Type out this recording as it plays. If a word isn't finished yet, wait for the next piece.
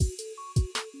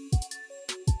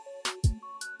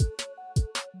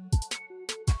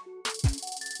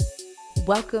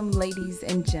Welcome, ladies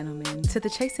and gentlemen, to the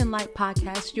Chasing Light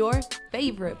podcast, your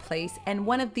favorite place and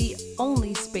one of the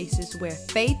only spaces where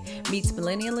faith meets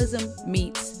millennialism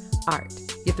meets art.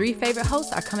 Your three favorite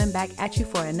hosts are coming back at you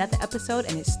for another episode,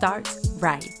 and it starts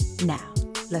right now.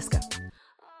 Let's go.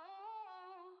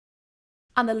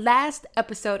 On the last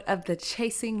episode of the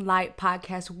Chasing Light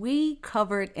podcast, we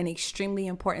covered an extremely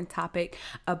important topic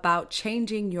about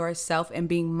changing yourself and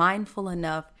being mindful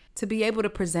enough to be able to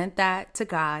present that to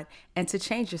God and to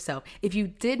change yourself. If you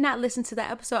did not listen to that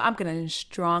episode, I'm going to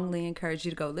strongly encourage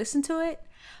you to go listen to it.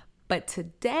 But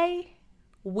today,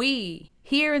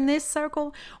 here in this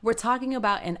circle, we're talking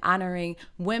about and honoring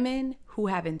women who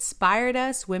have inspired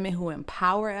us, women who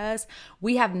empower us.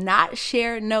 We have not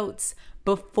shared notes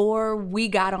before we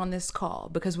got on this call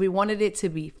because we wanted it to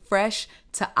be fresh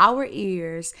to our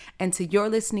ears and to your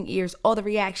listening ears, all the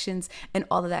reactions and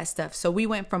all of that stuff. So we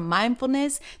went from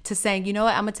mindfulness to saying, you know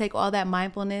what, I'm going to take all that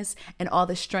mindfulness and all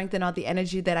the strength and all the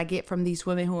energy that I get from these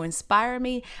women who inspire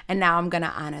me, and now I'm going to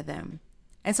honor them.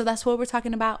 And so that's what we're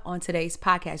talking about on today's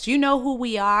podcast. You know who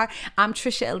we are. I'm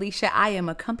Trisha Alicia. I am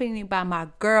accompanied by my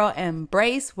girl,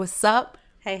 Embrace. What's up?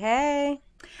 Hey, hey.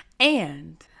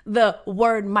 And the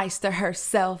word meister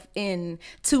herself in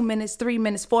 2 minutes, 3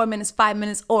 minutes, 4 minutes, 5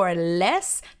 minutes or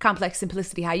less. Complex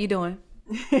Simplicity. How you doing?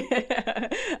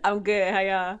 I'm good. How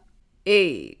y'all?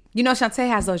 Hey, you know Shantae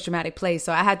has those dramatic plays,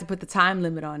 so I had to put the time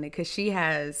limit on it because she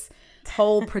has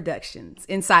whole productions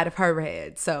inside of her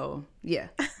head. So yeah,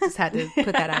 just had to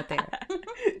put that out there.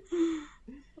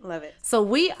 Love it. So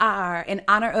we are in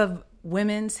honor of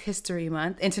Women's History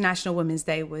Month. International Women's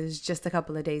Day was just a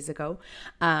couple of days ago.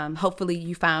 Hopefully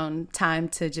you found time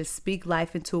to just speak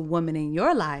life into a woman in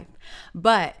your life.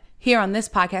 But here on this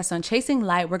podcast on Chasing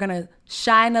Light, we're going to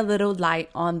shine a little light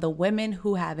on the women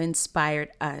who have inspired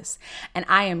us. And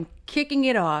I am kicking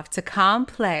it off to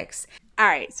Complex. All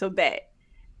right, so bet.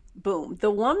 Boom. The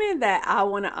woman that I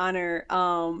want to honor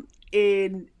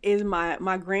is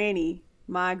my granny.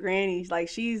 My granny's like,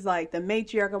 she's like the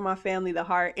matriarch of my family, the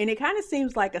heart. And it kind of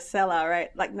seems like a sellout, right?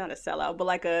 Like not a sellout, but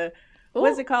like a,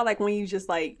 what's it called? Like when you just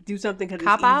like do something because it's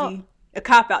easy. Cop-out? A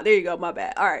cop-out. There you go. My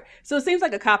bad. All right. So it seems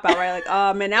like a cop-out, right? Like,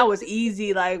 oh man, that was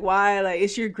easy. Like why? Like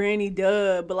it's your granny,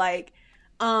 duh. But like,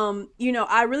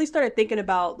 I really started thinking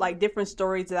about like different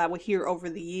stories that I would hear over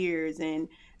the years and,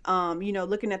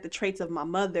 looking at the traits of my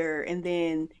mother and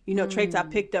then, traits I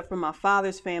picked up from my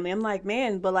father's family. I'm like,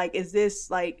 man, but like, is this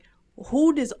like,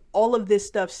 who does all of this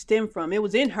stuff stem from? It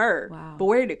was in her, wow. But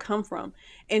where did it come from?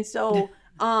 And so,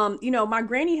 my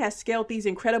granny has scaled these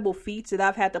incredible feats that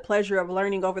I've had the pleasure of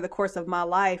learning over the course of my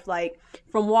life, like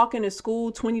from walking to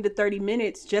school 20 to 30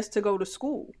 minutes just to go to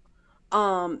school.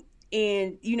 All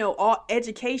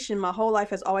education, my whole life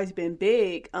has always been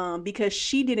big because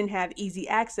she didn't have easy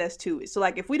access to it. So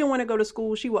like if we didn't want to go to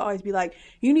school, she would always be like,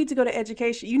 you need to go to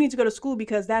education. You need to go to school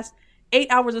because that's 8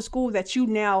 hours of school that you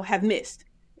now have missed.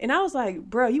 And I was like,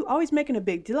 bro, you always making a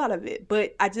big deal out of it.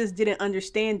 But I just didn't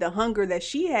understand the hunger that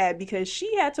she had because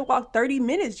she had to walk 30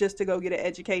 minutes just to go get an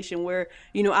education where,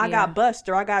 I got bused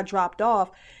or I got dropped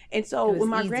off. And so when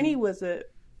my granny was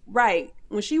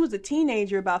when she was a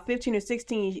teenager, about 15 or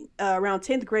 16, around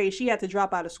 10th grade, she had to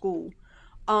drop out of school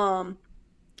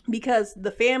because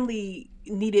the family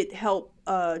needed help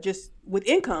just with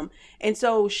income. And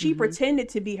so she pretended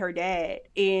to be her dad.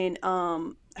 And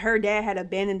her dad had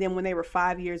abandoned them when they were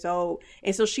 5 years old.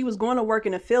 And so she was going to work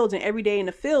in the fields, and every day in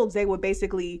the fields, they would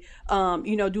basically,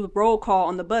 do a roll call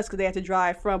on the bus because they had to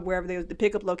drive from wherever the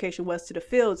pickup location was to the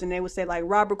fields. And they would say like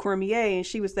Robert Cormier, and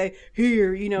she would say,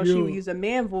 here, she would use a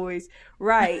man voice.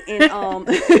 Right. And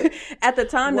at the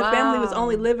time, the family was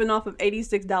only living off of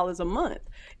 $86 a month.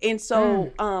 And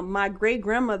so my great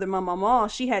grandmother, my mama,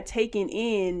 she had taken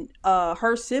in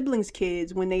her siblings'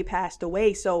 kids when they passed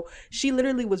away. So she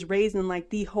literally was raising like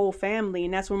the whole family.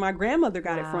 And that's where my grandmother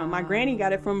got it from. My granny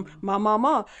got it from my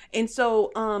mama. And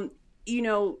so,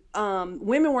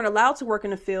 women weren't allowed to work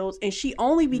in the fields. And she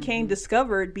only became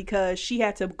discovered because she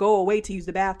had to go away to use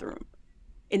the bathroom.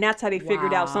 And that's how they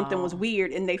figured out something was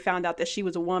weird. And they found out that she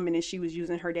was a woman and she was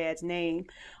using her dad's name.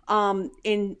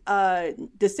 In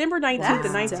December 19th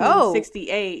of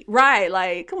 1968. Dope. Right.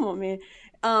 Like, come on, man.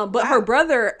 But her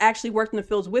brother actually worked in the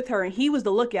fields with her and he was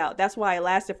the lookout. That's why it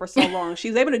lasted for so long. She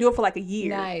was able to do it for like a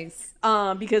year. Nice.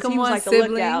 Because he was like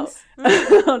the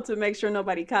lookout to make sure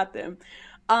nobody caught them.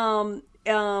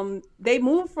 They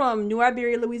moved from New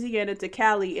Iberia, Louisiana to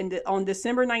Cali on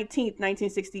December 19th,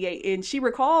 1968. And she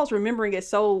recalls remembering it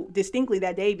so distinctly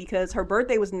that day because her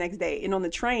birthday was the next day. And on the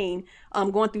train,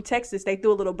 going through Texas, they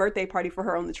threw a little birthday party for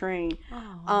her on the train.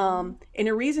 And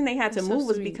the reason they had to move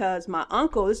was because my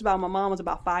uncle, this is about my mom was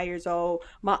about 5 years old.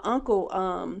 My uncle,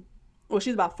 well,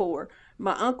 she's about 4.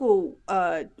 My uncle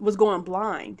was going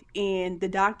blind, and the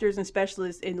doctors and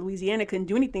specialists in Louisiana couldn't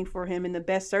do anything for him, and the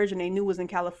best surgeon they knew was in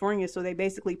California, so they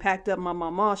basically packed up my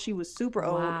mama. She was super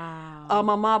old. Wow.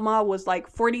 My mama was like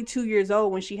 42 years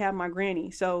old when she had my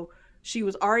granny, so she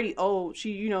was already old.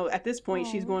 She, at this point,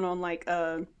 she's going on like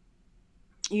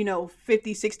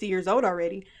 50, 60 years old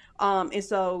already. And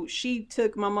so she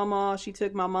took my mama, she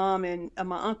took my mom and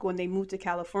my uncle, and they moved to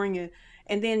California.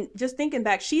 And then just thinking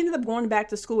back, she ended up going back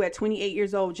to school at 28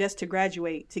 years old just to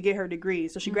graduate, to get her degree.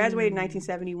 So she graduated in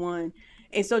 1971.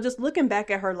 And so just looking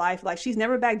back at her life, like, she's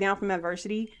never backed down from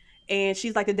adversity. And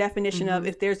she's like the definition of,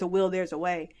 if there's a will, there's a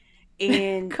way.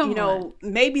 And,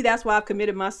 maybe that's why I've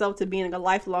committed myself to being a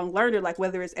lifelong learner, like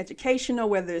whether it's educational,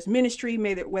 whether it's ministry,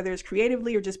 whether it's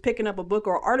creatively, or just picking up a book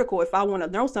or article. If I want to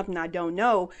know something I don't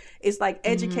know, it's like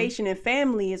education and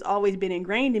family has always been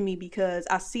ingrained in me, because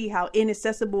I see how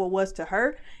inaccessible it was to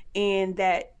her, and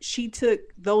that she took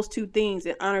those two things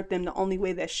and honored them the only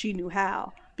way that she knew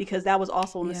how, because that was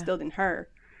also instilled in her.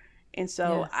 And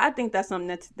so I think that's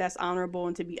something that's honorable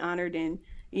and to be honored. And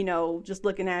just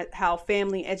looking at how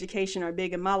family and education are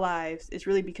big in my lives, it's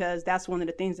really because that's one of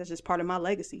the things that's just part of my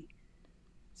legacy.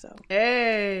 So,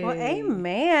 hey. Well,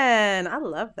 amen. I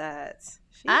love that.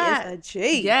 She is a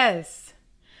G. Yes.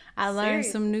 I learned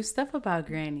some new stuff about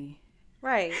Granny.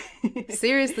 Right.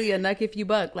 Seriously, a nuck if you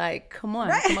buck. Like, come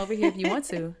on, come over here if you want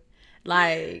to.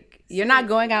 Like, you're not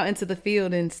going out into the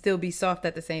field and still be soft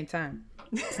at the same time.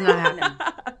 It's not happening.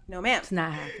 No, ma'am. It's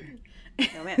not happening.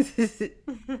 No,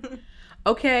 ma'am.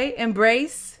 Okay,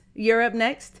 Embrace, you're up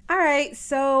next. All right,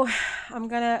 so I'm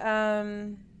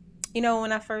gonna,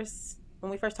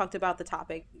 when we first talked about the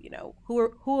topic,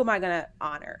 who am I gonna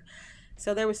honor?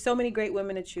 So there was so many great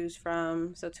women to choose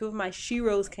from. So 2 of my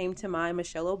sheroes came to mind: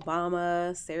 Michelle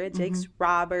Obama, Sarah Jakes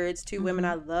Roberts, 2 women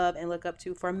I love and look up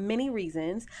to for many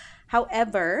reasons.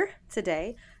 However,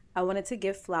 today I wanted to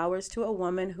give flowers to a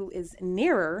woman who is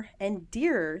nearer and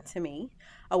dearer to me,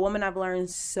 a woman I've learned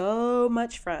so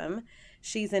much from.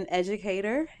 She's an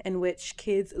educator in which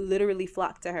kids literally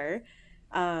flock to her.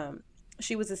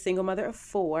 She was a single mother of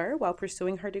 4 while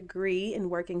pursuing her degree and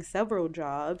working several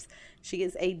jobs. She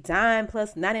is a dime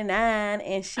plus 99,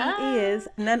 and she is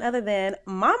none other than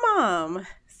my mom.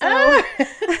 So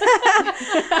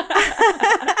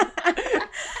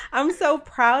I'm so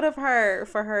proud of her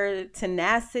for her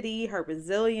tenacity, her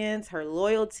resilience, her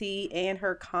loyalty, and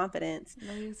her confidence.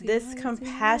 This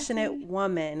compassionate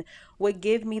woman would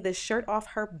give me the shirt off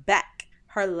her back,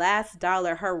 her last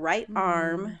dollar, her right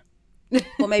arm.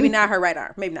 Well, maybe not her right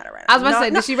arm. Maybe not her right arm. I was about to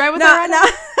say, did she write with her right arm? No,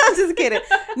 I'm just kidding.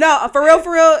 No, for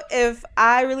real, if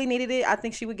I really needed it, I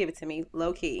think she would give it to me,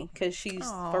 low key. Because she's,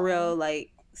 for real,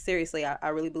 like, seriously, I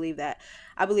really believe that.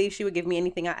 I believe she would give me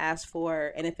anything I asked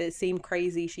for, and if it seemed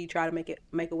crazy, she'd try to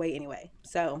make a way anyway.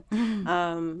 So,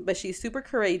 but she's super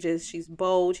courageous. She's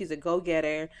bold. She's a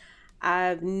go-getter.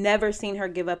 I've never seen her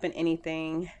give up in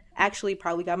anything. Actually,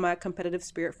 probably got my competitive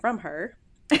spirit from her.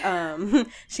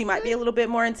 She might be a little bit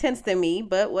more intense than me,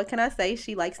 but what can I say?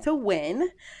 She likes to win.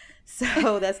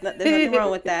 So there's nothing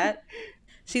wrong with that.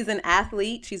 She's an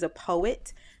athlete. She's a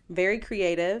poet. Very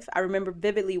creative. I remember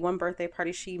vividly one birthday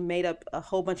party, she made up a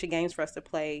whole bunch of games for us to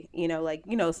play.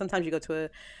 Sometimes you go to a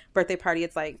birthday party,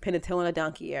 it's like Pin a Tail on a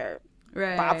Donkey or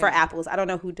Bob for Apples. I don't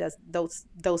know who does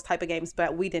those type of games,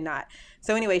 but we did not.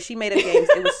 So anyway, she made up games.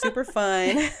 It was super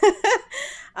fun.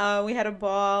 We had a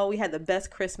ball. We had the best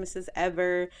Christmases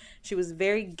ever. She was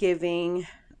very giving.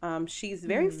 She's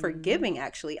very forgiving,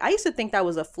 actually. I used to think that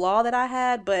was a flaw that I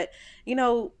had, but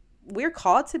we're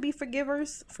called to be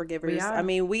forgivers. We are. I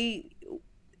mean,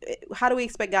 how do we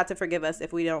expect God to forgive us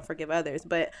if we don't forgive others?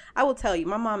 But I will tell you,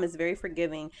 my mom is very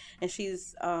forgiving, and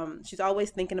she's always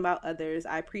thinking about others.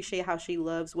 I appreciate how she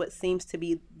loves what seems to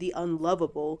be the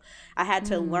unlovable. I had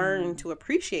to learn to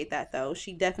appreciate that, though.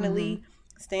 She definitely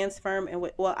stands firm.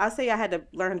 And I'll say I had to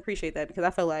learn to appreciate that, because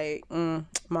I feel like,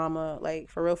 mama, like,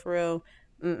 for real,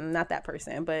 not that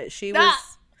person. But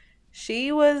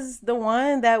she was the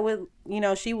one that would,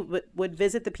 she would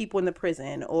visit the people in the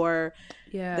prison, or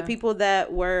the people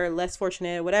that were less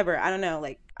fortunate or whatever. I don't know.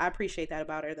 Like, I appreciate that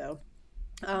about her, though.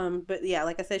 But yeah,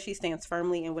 like I said, she stands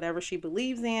firmly in whatever she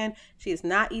believes in. She is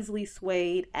not easily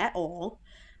swayed at all.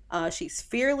 She's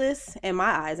fearless in my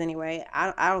eyes anyway.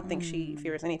 I don't think she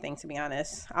fears anything, to be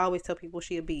honest. I always tell people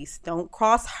she a beast. Don't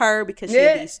cross her, because she's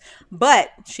a beast.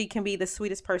 But she can be the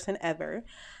sweetest person ever.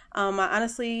 I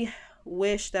honestly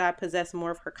wish that I possessed more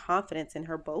of her confidence and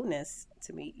her boldness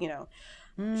to me.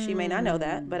 She may not know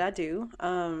that, but I do.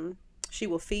 She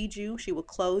will feed you, she will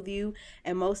clothe you,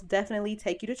 and most definitely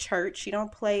take you to church. She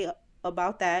don't play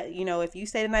about that. You know, if you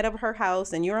stay the night over her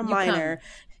house and you're a minor,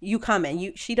 you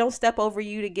coming. She don't step over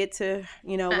you to get to,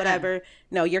 you know, whatever.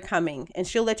 No, you're coming. And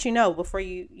she'll let you know before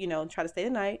you try to stay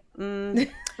the night.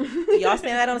 Y'all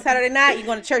staying out on a Saturday night, you're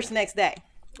going to church the next day.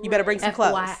 You better bring some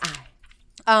clothes.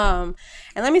 And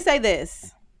let me say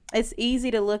this. It's easy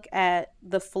to look at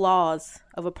the flaws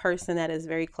of a person that is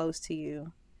very close to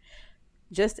you.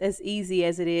 Just as easy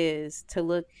as it is to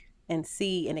look and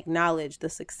see and acknowledge the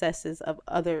successes of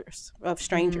others, of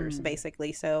strangers,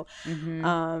 basically. So,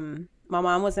 my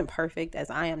mom wasn't perfect, as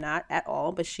I am not at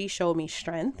all, but she showed me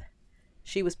strength.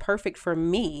 She was perfect for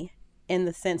me in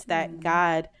the sense that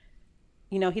God,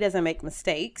 you know, he doesn't make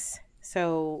mistakes.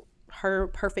 So her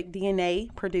perfect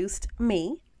DNA produced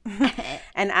me.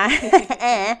 and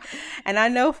I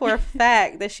know for a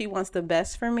fact that she wants the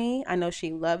best for me. I know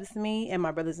she loves me and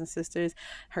my brothers and sisters,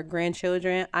 her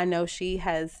grandchildren. I know she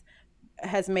has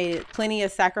made plenty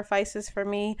of sacrifices for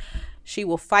me. She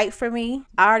will fight for me.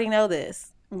 I already know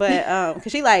this. But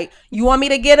because she like, you want me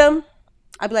to get him?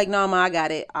 I'd be like, no, Ma, I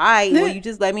got it. Well, you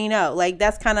just let me know. Like,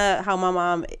 that's kind of how my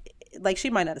mom, like, she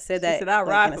might not have said that in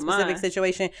a specific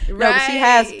situation. Right. No,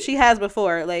 but she has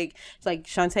before. Like, it's like,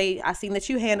 Shantae, I seen that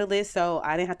you handled it, so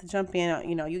I didn't have to jump in.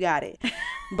 You know, you got it.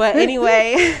 But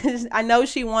anyway, I know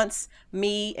she wants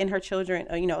me and her children,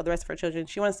 you know, the rest of her children,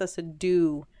 she wants us to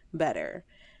do better.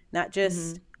 Not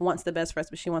just wants the best for us,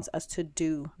 but she wants us to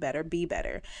do better, be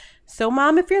better. So,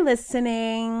 Mom, if you're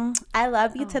listening, I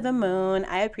love you to the moon.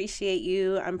 I appreciate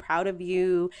you. I'm proud of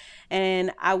you.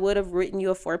 And I would have written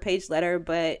you a 4-page letter,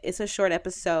 but it's a short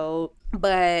episode.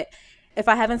 But if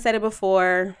I haven't said it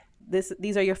before,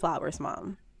 these are your flowers,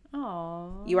 Mom.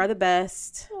 Aww. You are the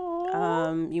best.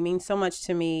 You mean so much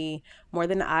to me, more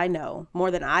than I know, more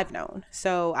than I've known.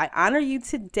 So I honor you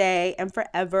today and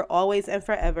forever, always and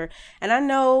forever. And I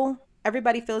know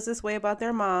everybody feels this way about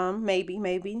their mom. Maybe,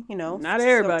 you know. Not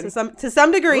everybody. To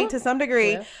some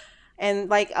degree. Yeah. And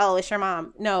like, oh, it's your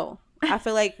mom. No. I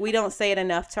feel like we don't say it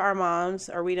enough to our moms,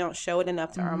 or we don't show it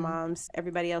enough to our moms,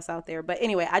 everybody else out there. But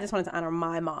anyway, I just wanted to honor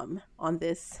my mom on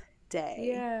this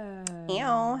day. Yeah.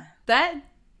 Ew.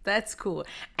 That's cool.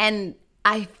 And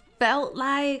I felt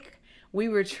like we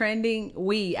were trending.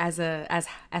 We as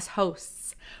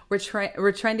hosts,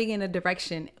 we're trending in a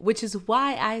direction, which is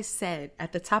why I said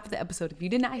at the top of the episode, if you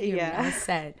did not hear me, I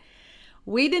said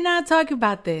we did not talk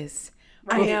about this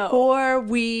before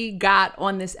we got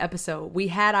on this episode. We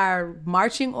had our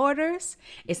marching orders.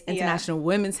 It's International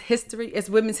Women's History. It's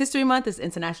Women's History Month. It's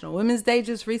International Women's Day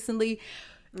just recently.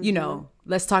 You know,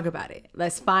 let's talk about it.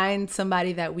 Let's find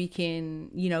somebody that we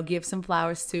can, you know, give some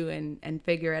flowers to and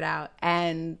figure it out.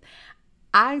 And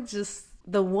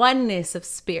the oneness of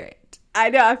spirit. I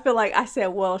know. I feel like I said,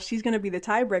 well, she's going to be the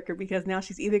tiebreaker because now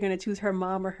she's either going to choose her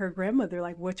mom or her grandmother.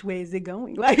 Like, which way is it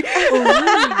going? Like,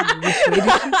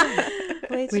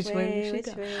 which way is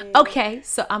she going? Okay,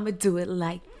 so I'm going to do it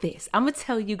like this. I'm going to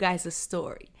tell you guys a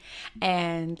story.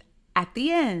 And at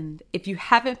the end, if you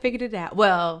haven't figured it out,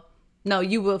 well, no,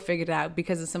 you will figure it out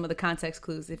because of some of the context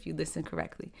clues if you listen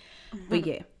correctly. But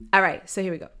yeah. All right. So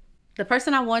here we go. The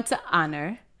person I want to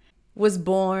honor was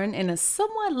born in a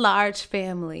somewhat large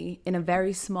family in a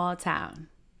very small town.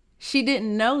 She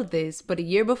didn't know this, but a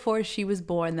year before she was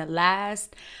born, the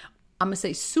last, I'm going to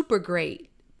say super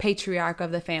great patriarch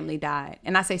of the family died.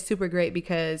 And I say super great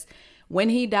because when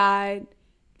he died,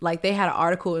 like they had an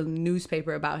article in the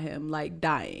newspaper about him, like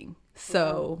dying.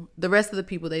 So the rest of the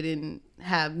people, they didn't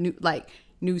have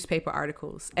newspaper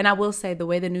articles. And I will say the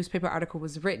way the newspaper article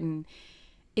was written,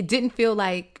 it didn't feel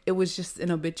like it was just an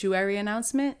obituary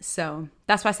announcement. So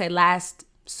that's why I say last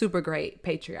super great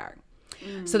patriarch.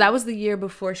 So that was the year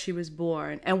before she was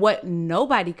born. And what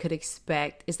nobody could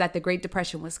expect is that the Great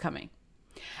Depression was coming.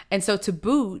 And so to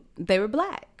boot, they were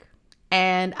Black.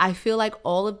 And I feel like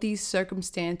all of these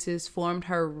circumstances formed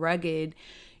her rugged.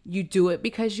 You do it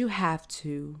because you have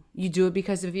to. You do it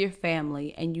because of your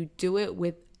family. And you do it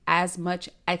with as much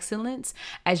excellence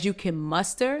as you can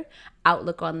muster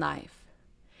outlook on life.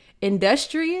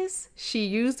 Industrious, she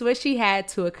used what she had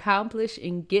to accomplish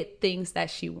and get things that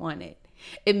she wanted.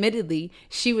 Admittedly,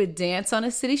 she would dance on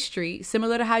a city street,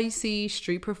 similar to how you see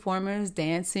street performers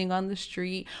dancing on the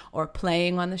street or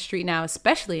playing on the street now,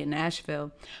 especially in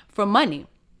Nashville, for money.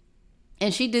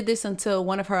 And she did this until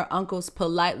one of her uncles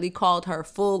politely called her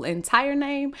full entire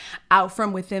name out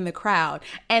from within the crowd.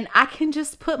 And I can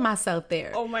just put myself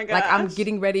there. Oh my gosh. Like I'm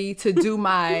getting ready to do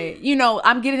my,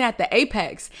 I'm getting at the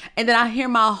apex. And then I hear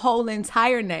my whole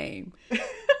entire name.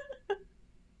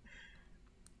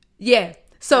 Yeah.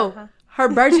 So her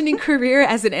burgeoning career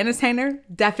as an entertainer,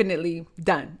 definitely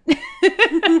done.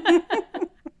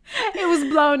 It was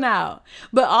blown out.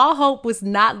 But all hope was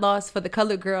not lost for the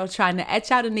colored girl trying to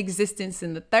etch out an existence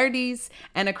in the 30s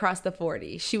and across the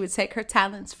 40s. She would take her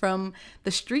talents from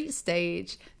the street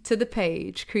stage to the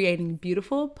page, creating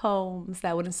beautiful poems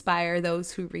that would inspire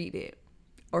those who read it,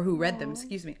 or who read them,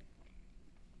 excuse me.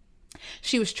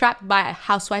 She was trapped by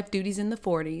housewife duties in the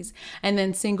 40s and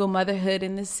then single motherhood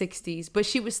in the 60s. But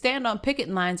she would stand on picket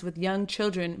lines with young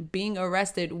children being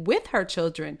arrested with her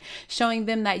children, showing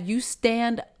them that you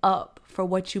stand up for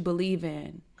what you believe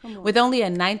in. With only a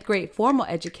 9th grade formal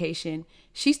education,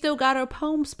 she still got her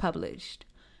poems published.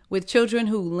 With children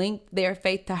who linked their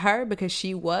faith to her because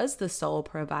she was the sole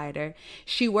provider,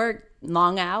 she worked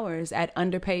long hours at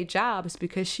underpaid jobs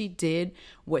because she did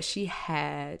what she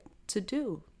had to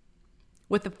do.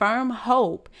 With a firm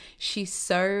hope, she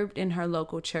served in her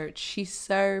local church. She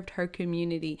served her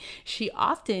community. She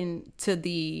often, to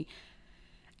the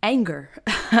anger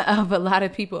of a lot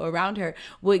of people around her,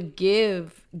 would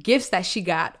give gifts that she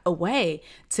got away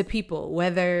to people,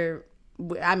 whether,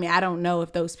 I mean, I don't know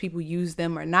if those people use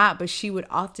them or not, but she would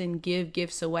often give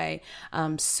gifts away,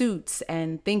 suits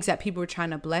and things that people were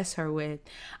trying to bless her with,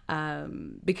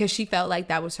 because she felt like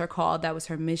that was her call, that was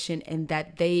her mission, and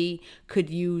that they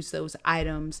could use those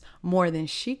items more than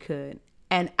she could.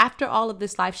 And after all of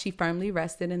this life, she firmly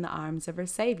rested in the arms of her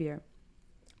Savior.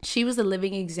 She was a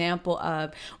living example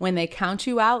of when they count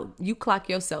you out, you clock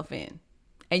yourself in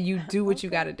and you do what you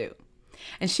got to do.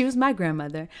 And she was my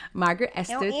grandmother, Margaret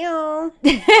Esther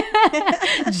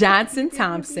Johnson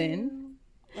Thompson.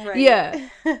 Right. Yeah.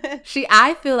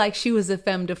 I feel like she was a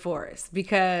femme de force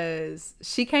because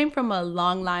she came from a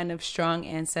long line of strong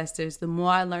ancestors. The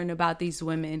more I learn about these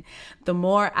women, the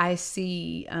more I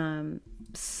see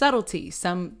subtlety.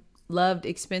 Some loved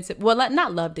expensive, well,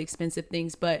 not loved expensive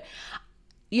things, but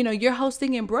you know, you're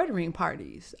hosting embroidering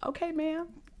parties. Okay, ma'am.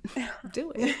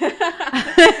 Do it.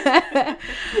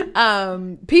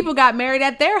 People got married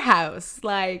at their house.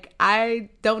 Like, I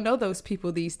don't know those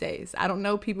people these days. I don't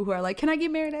know people who are like, can I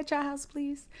get married at your house,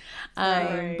 please?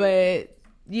 Right. But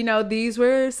you know, these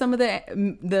were some of the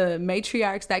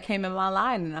matriarchs that came in my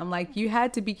line, and I'm like, you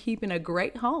had to be keeping a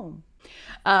great home.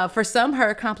 For some, her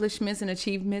accomplishments and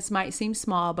achievements might seem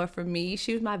small, but for me,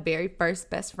 she was my very first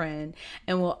best friend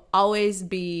and will always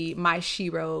be my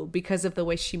shero because of the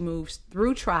way she moves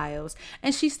through trials,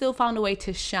 and she still found a way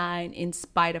to shine in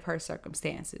spite of her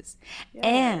circumstances. Yes.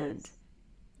 And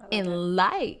in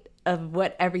light of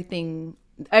what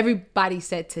everybody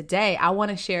said today, I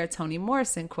want to share a Toni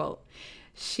Morrison quote.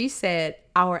 She said,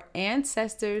 "Our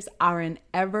ancestors are an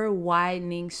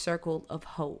ever-widening circle of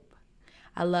hope."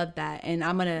 I love that. And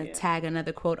I'm going to tag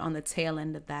another quote on the tail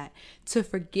end of that. "To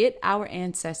forget our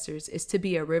ancestors is to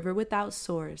be a river without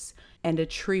source and a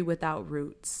tree without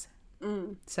roots."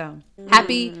 So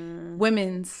happy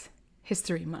Women's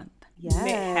History Month.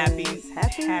 Yes.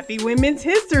 Happy Women's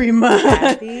History Month.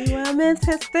 Happy Women's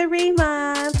History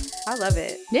Month. I love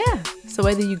it. Yeah. So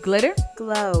whether you glitter,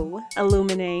 glow,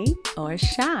 illuminate, or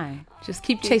shine, just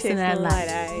keep chasing that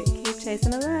light. Keep chasing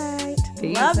the light.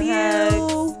 Peace. Love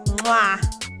you. Mwah.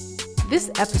 This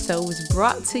episode was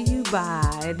brought to you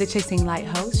by the Chasing Light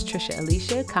host, Trisha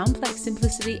Alicia, Complex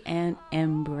Simplicity, and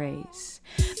Embrace.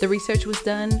 The research was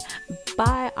done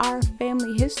by our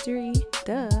family history.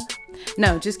 Duh.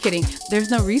 No, just kidding. There's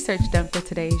no research done for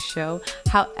today's show.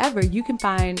 However, you can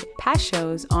find past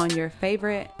shows on your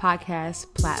favorite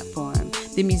podcast platform.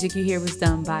 The music you hear was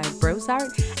done by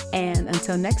Brozart. And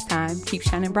until next time, keep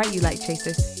shining bright, you light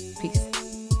chasers.